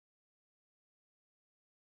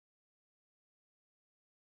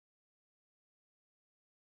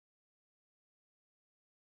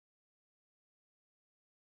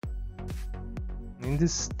In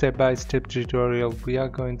this step-by-step tutorial, we are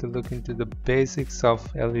going to look into the basics of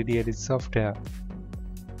LEDEDIT software.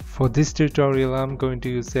 For this tutorial, I'm going to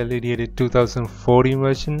use LEDEDIT 2014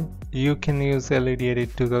 version. You can use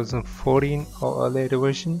LEDEDIT 2014 or a later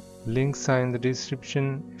version. Links are in the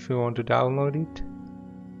description if you want to download it.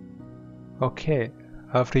 Okay,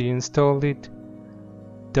 after you installed it,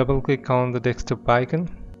 double click on the desktop icon.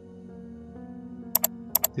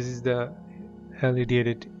 This is the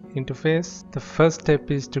LEDEDIT interface. The first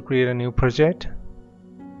step is to create a new project.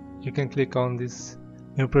 You can click on this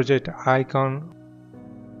new project icon,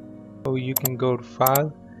 or you can go to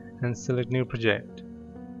file and select new project.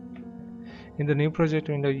 In the new project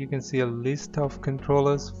window, you can see a list of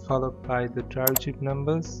controllers followed by the drive chip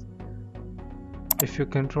numbers. If your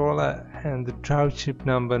controller and the drive chip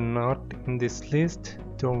number not in this list,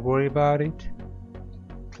 don't worry about it.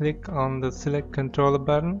 Click on the select controller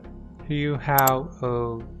button. Here you have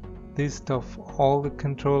a list of all the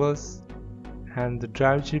controllers and the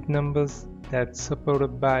drive chip numbers that's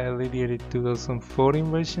supported by LEDEDIT 2014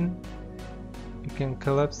 version. You can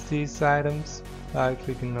collapse these items by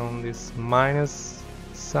clicking on this minus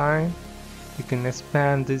sign. You can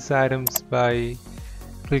expand these items by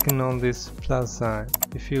clicking on this plus sign.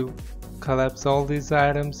 If you collapse all these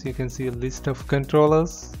items, you can see a list of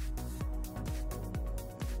controllers.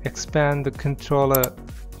 Expand the controller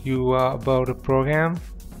you are about to program.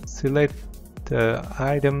 Select the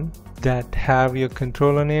item that have your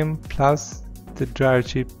controller name plus the drive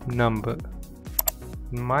chip number.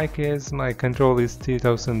 In my case, my controller is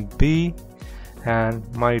 3000B and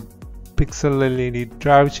my pixel LED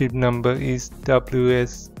drive chip number is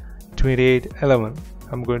WS2811.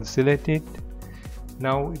 I'm going to select it.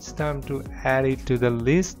 Now it's time to add it to the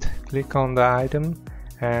list. Click on the item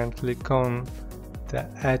and click on the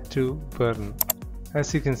add to button.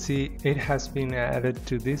 As you can see, it has been added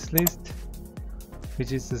to this list,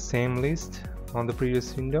 which is the same list on the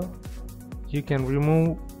previous window. You can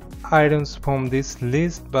remove items from this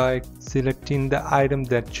list by selecting the item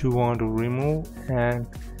that you want to remove and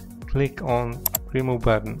click on remove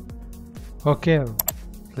button. Okay,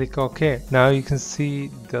 click OK. Now you can see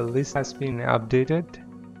the list has been updated.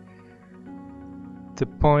 The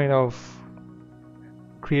point of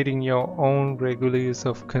creating your own regular use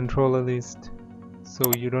of controller list, so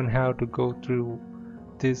you don't have to go through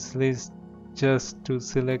this list just to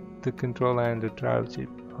select the controller and the drive chip.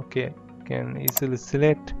 Okay, you can easily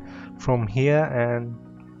select from here and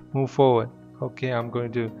move forward. Okay, I'm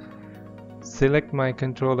going to select my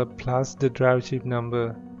controller plus the drive chip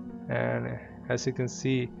number, and as you can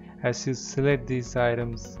see, as you select these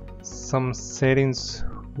items, some settings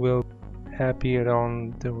will appear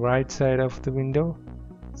on the right side of the window.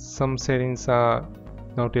 Some settings are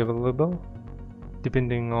not available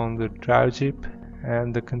depending on the drive chip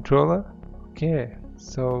and the controller. Okay,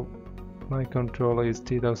 so my controller is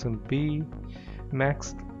 3000B.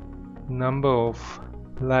 Max number of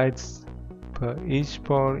lights per each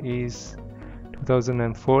port is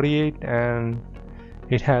 2048 and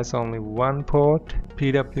it has only one port.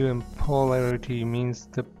 PWM polarity means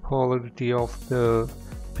the polarity of the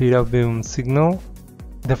PWM signal.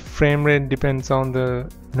 The frame rate depends on the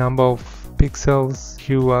number of pixels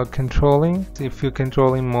you are controlling. If you're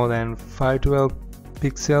controlling more than 512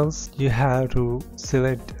 pixels, you have to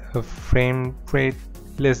select a frame rate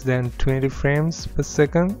less than 20 frames per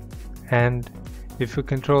second, and if you're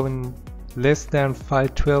controlling less than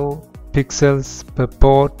 512 pixels per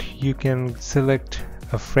port, you can select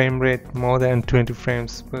a frame rate more than 20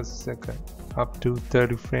 frames per second, up to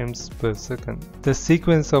 30 frames per second. The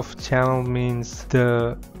sequence of channel means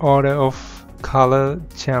the order of color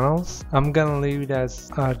channels. I'm gonna leave it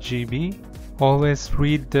as RGB. Always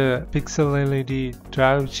read the pixel LED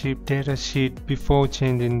drive chip datasheet before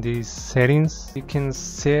changing these settings. You can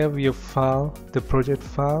save your file, the project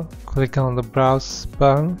file. Click on the browse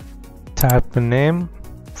button, type a name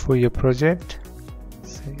for your project,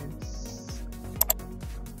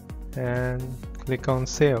 and click on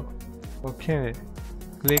save. Okay,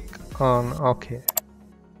 click on OK.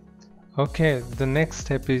 Okay, the next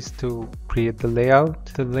step is to create the layout.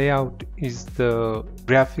 The layout is the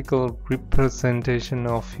graphical representation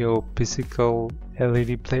of your physical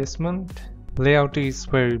LED placement. Layout is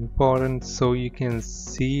very important so you can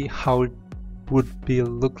see how it would be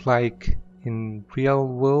look like in real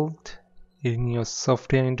world in your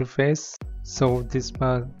software interface. So this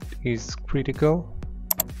part is critical.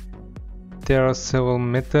 There are several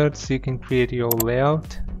methods you can create your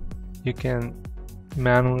layout. You can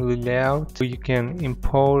manually layout, you can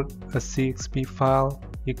import a CXP file,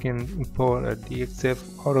 you can import a DXF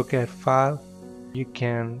AutoCAD file, you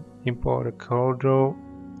can import a CorelDraw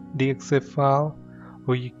DXF file,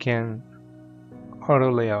 or you can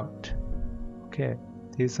auto layout. Okay,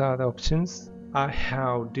 these are the options. I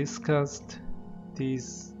have discussed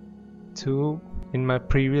these two in my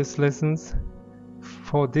previous lessons.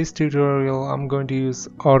 For this tutorial I'm going to use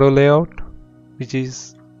auto layout, which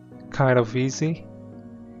is kind of easy.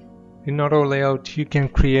 In auto layout you can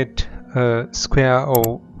create a square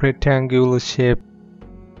or rectangular shape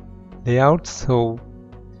layout. So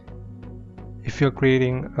if you're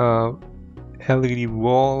creating a LED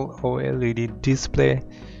wall or LED display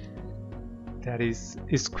that is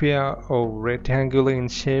square or rectangular in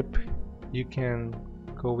shape, you can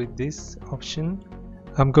go with this option.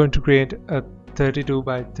 I'm going to create a 32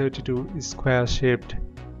 by 32 square shaped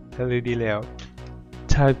LED layout.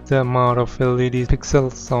 Type the amount of LED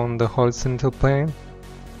pixels on the horizontal plane,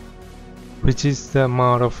 which is the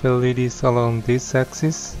amount of LEDs along this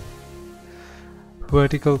axis.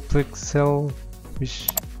 Vertical pixel, which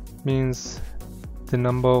means the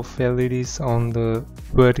number of LEDs on the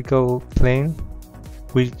vertical plane,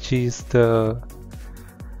 which is the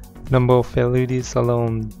number of LEDs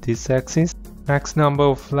along this axis. Max number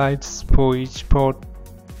of lights for each port.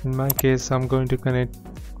 In my case I'm going to connect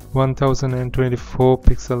 1024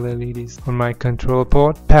 pixel LEDs on my control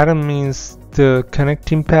port. Pattern means the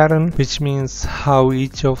connecting pattern, which means how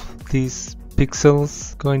each of these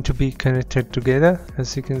pixels going to be connected together.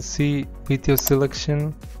 As you can see with your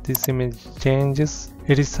selection, this image changes.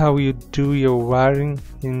 It is how you do your wiring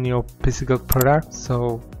in your physical product.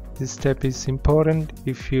 So this step is important.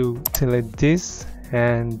 If you select this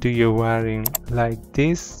and do your wiring like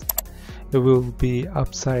this, it will be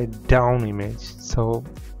upside down image. So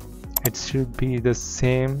it should be the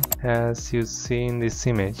same as you see in this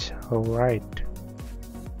image. Alright,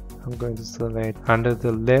 I'm going to select under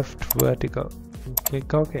the left vertical and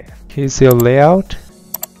click OK. Here's your layout.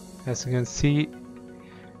 As you can see,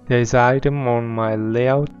 there is an item on my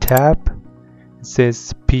layout tab. It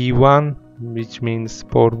says P1, which means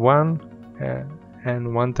port 1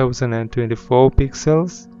 and 1024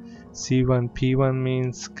 pixels. C1 P1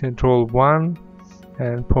 means control 1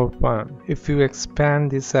 and port 1. If you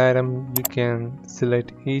expand this item, you can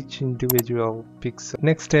select each individual pixel.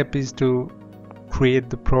 Next step is to create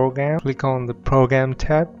the program. Click on the program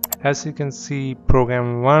tab. As you can see,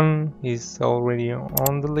 program 1 is already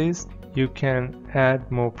on the list. You can add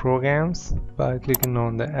more programs by clicking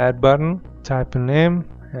on the add button. Type a name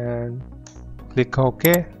and click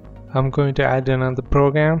OK. I'm going to add another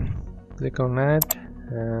program. Click on add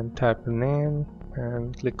and type a name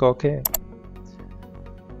and click OK.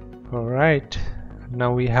 Alright,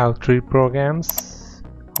 now we have 3 programs,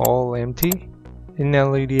 all empty. In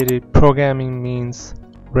LEDEDIT, programming means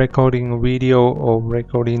recording a video or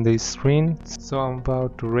recording the screen. So I'm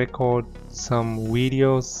about to record some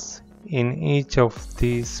videos in each of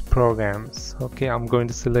these programs. Okay, I'm going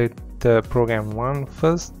to select the program 1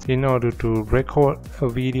 first. In order to record a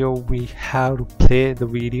video, we have to play the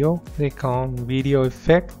video. Click on video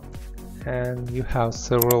effect and you have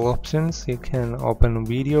several options. You can open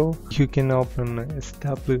video, you can open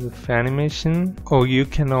SWF animation, or you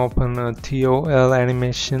can open a TOL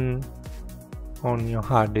animation on your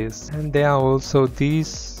hard disk. And there are also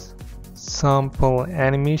these sample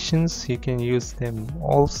animations, you can use them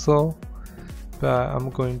also, but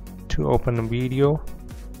I'm going to open a video.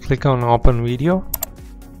 Click on open video.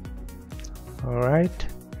 Alright,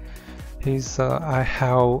 here's I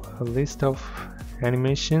have a list of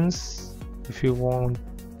animations. If you want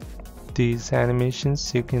these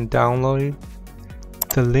animations, you can download it.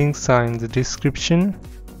 The links are in the description.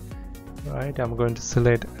 Right, I'm going to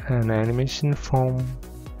select an animation from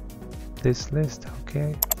this list.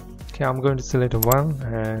 Okay, I'm going to select one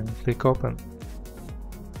and click open.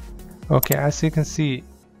 Okay, as you can see,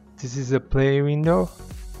 this is a play window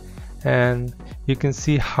and you can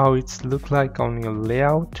see how it's look like on your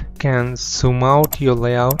layout. You can zoom out your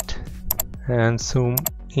layout and zoom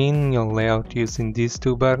in your layout using these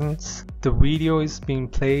 2 buttons. The video is being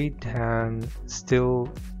played and still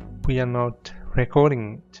we are not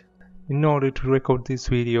recording it. In order to record this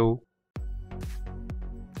video,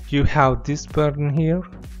 you have this button here.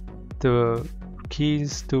 The key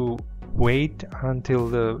is to wait until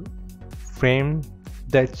the frame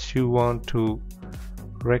that you want to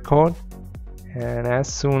record, and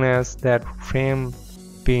as soon as that frame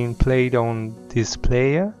being played on this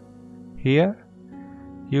player here,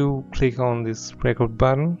 you click on this record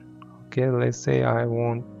button. Okay, let's say I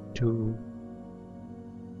want to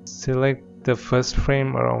select the first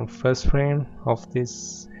frame, around first frame of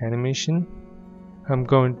this animation. I'm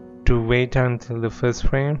going to wait until the first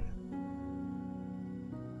frame.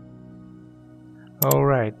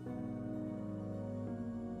 Alright,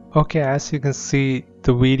 Okay, as you can see,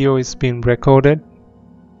 the video is being recorded.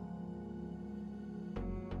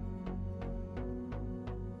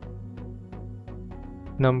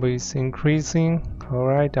 Number is increasing.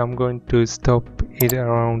 Alright, I'm going to stop it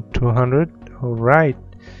around 200. Alright,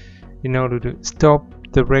 in order to stop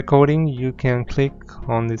the recording, you can click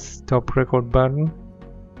on this stop record button.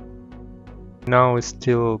 Now it's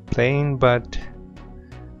still playing, but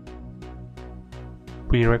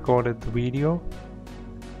we recorded the video.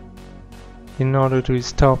 In order to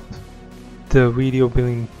stop the video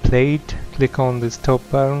being played, click on the stop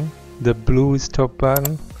button, the blue stop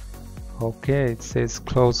button. Okay, it says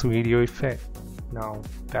close video effect. Now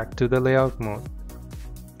back to the layout mode.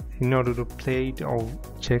 In order to play it or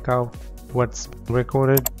check out what's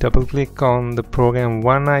recorded, double click on the program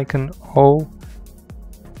one icon O,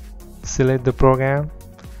 select the program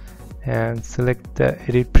and select the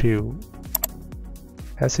edit preview.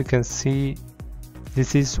 As you can see,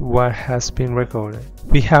 this is what has been recorded.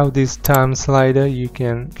 We have this time slider. You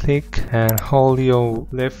can click and hold your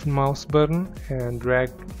left mouse button and drag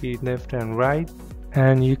it left and right,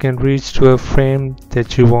 and you can reach to a frame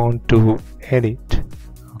that you want to edit.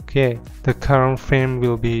 Okay, the current frame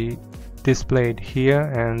will be displayed here,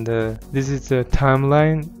 and this is the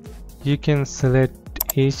timeline. You can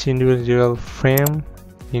select each individual frame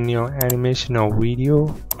in your animation or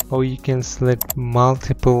video, or you can select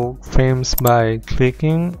multiple frames by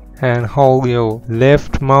clicking and hold your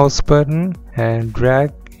left mouse button and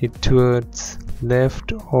drag it towards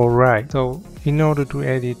left or right. So in order to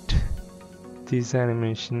edit this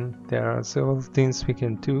animation, there are several things we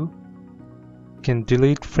can do. You can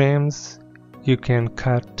delete frames, you can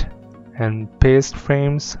cut and paste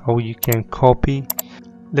frames, or you can copy.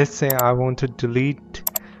 Let's say I want to delete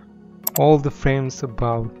all the frames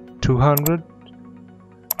above 200.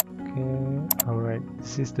 Okay, alright,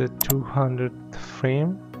 this is the 200th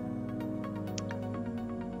frame.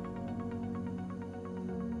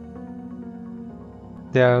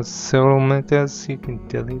 There are several methods you can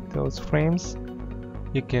delete those frames.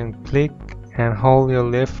 You can click and hold your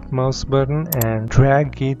left mouse button and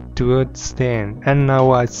drag it towards the end. And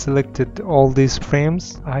now I selected all these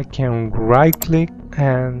frames. I can right click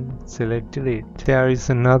and select delete. There is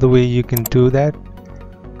another way you can do that.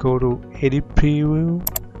 Go to edit preview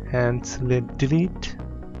and select delete,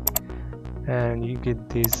 and you get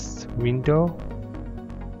this window.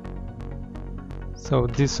 So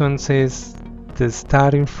this one says the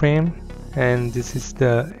starting frame and this is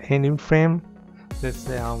the ending frame. Let's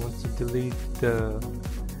say I want to delete the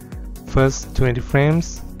first 20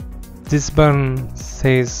 frames. This button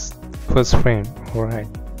says first frame. Alright,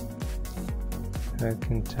 I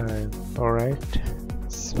can type alright,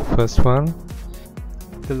 first one.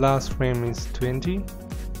 The last frame is 20,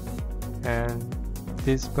 and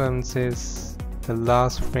this button says the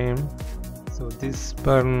last frame. So this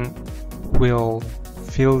button will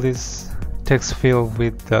fill this text field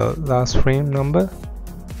with the last frame number,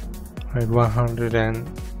 right?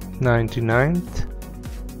 199th.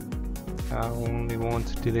 I only want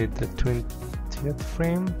to delete the 20th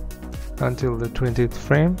frame until the 20th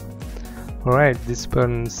frame. Alright, this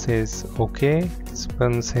button says OK, this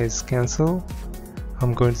button says cancel.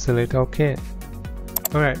 I'm going to select OK.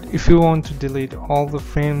 Alright, if you want to delete all the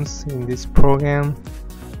frames in this program,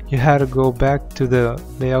 you have to go back to the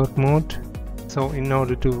layout mode. So in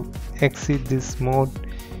order to exit this mode,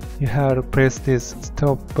 you have to press this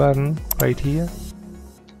stop button right here.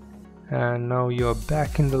 And now you're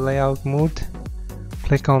back in the layout mode.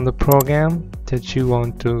 Click on the program that you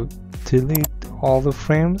want to delete all the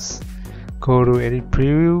frames. Go to edit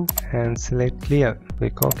preview and select clear.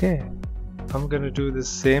 Click OK. I'm going to do the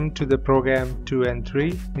same to the program 2 and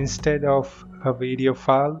 3. Instead of a video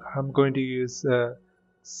file, I'm going to use a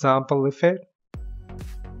sample effect.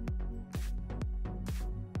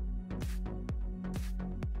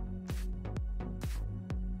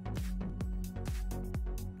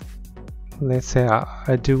 Let's say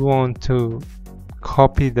I do want to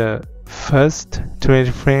copy the first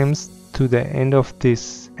 20 frames to the end of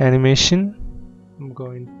this animation. I'm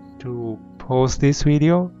going to pause this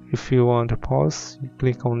video. If you want to pause, you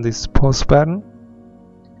click on this pause button.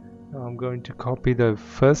 Now I'm going to copy the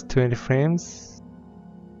first 20 frames.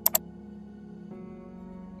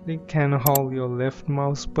 Click and hold your left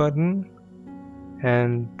mouse button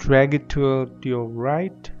and drag it toward your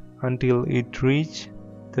right until it reaches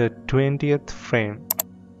the 20th frame.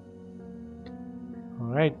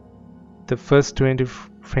 Alright, the first 20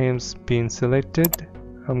 frames being selected,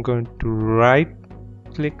 I'm going to right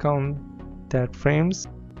click on that frames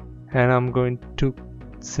and I'm going to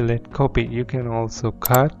select copy. You can also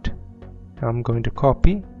cut. I'm going to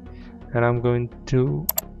copy and I'm going to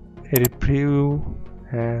edit preview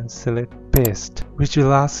and select paste, which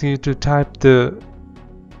will ask you to type the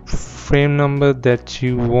frame number that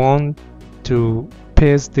you want to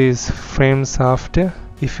paste these frames after.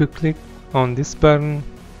 If you click on this button,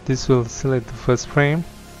 this will select the first frame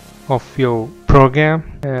of your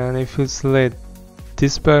program, and if you select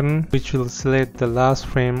this button, which will select the last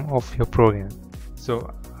frame of your program.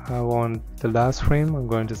 So I want the last frame. I'm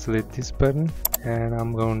going to select this button and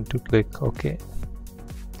I'm going to click OK.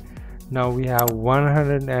 Now we have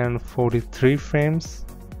 143 frames.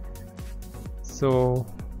 So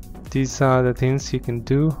these are the things you can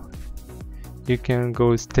do. You can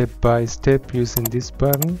go step by step using this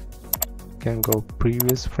button. You can go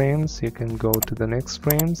previous frames, you can go to the next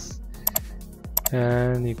frames,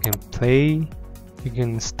 and you can play, you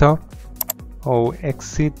can stop or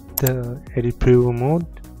exit the edit preview mode.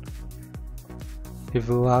 It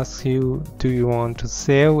will ask you, do you want to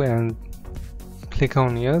save, and click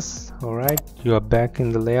on yes. Alright, you are back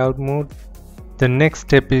in the layout mode. The next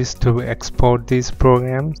step is to export these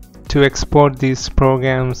programs. To export these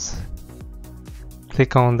programs,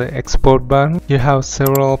 click on the export button. You have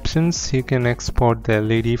several options. You can export the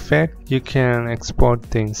LED effect, you can export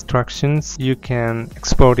the instructions, you can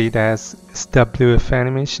export it as SWF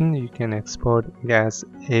animation, you can export it as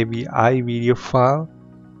AVI video file,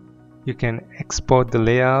 you can export the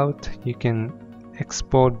layout, you can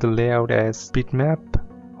export the layout as bitmap,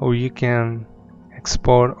 or you can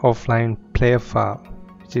export offline player file,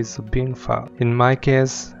 which is a bin file. In my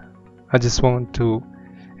case, I just want to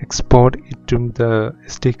export it to the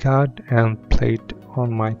SD card and play it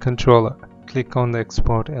on my controller. Click on the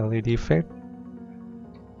export LED effect,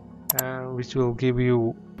 which will give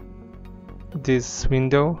you this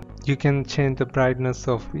window. You can change the brightness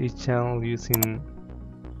of each channel using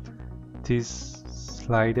these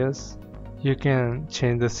sliders. You can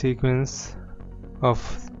change the sequence of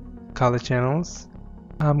color channels.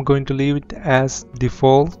 I'm going to leave it as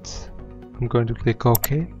default. I'm going to click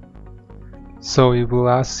OK. So it will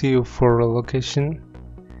ask you for a location.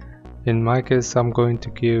 In my case, I'm going to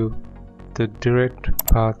give the direct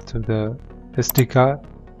path to the SD card.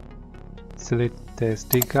 Select the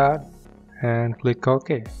SD card and click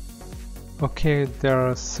OK. Okay, there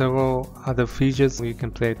are several other features. You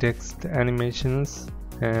can play text animations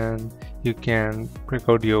and you can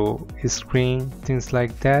record your screen, things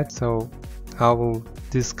like that. So I will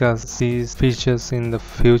discuss these features in the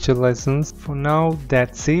future lessons. For now,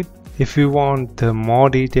 that's it. If you want the more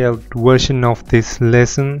detailed version of this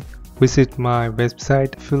lesson, visit my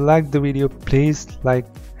website. If you like the video, please like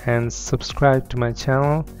and subscribe to my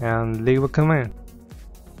channel and leave a comment.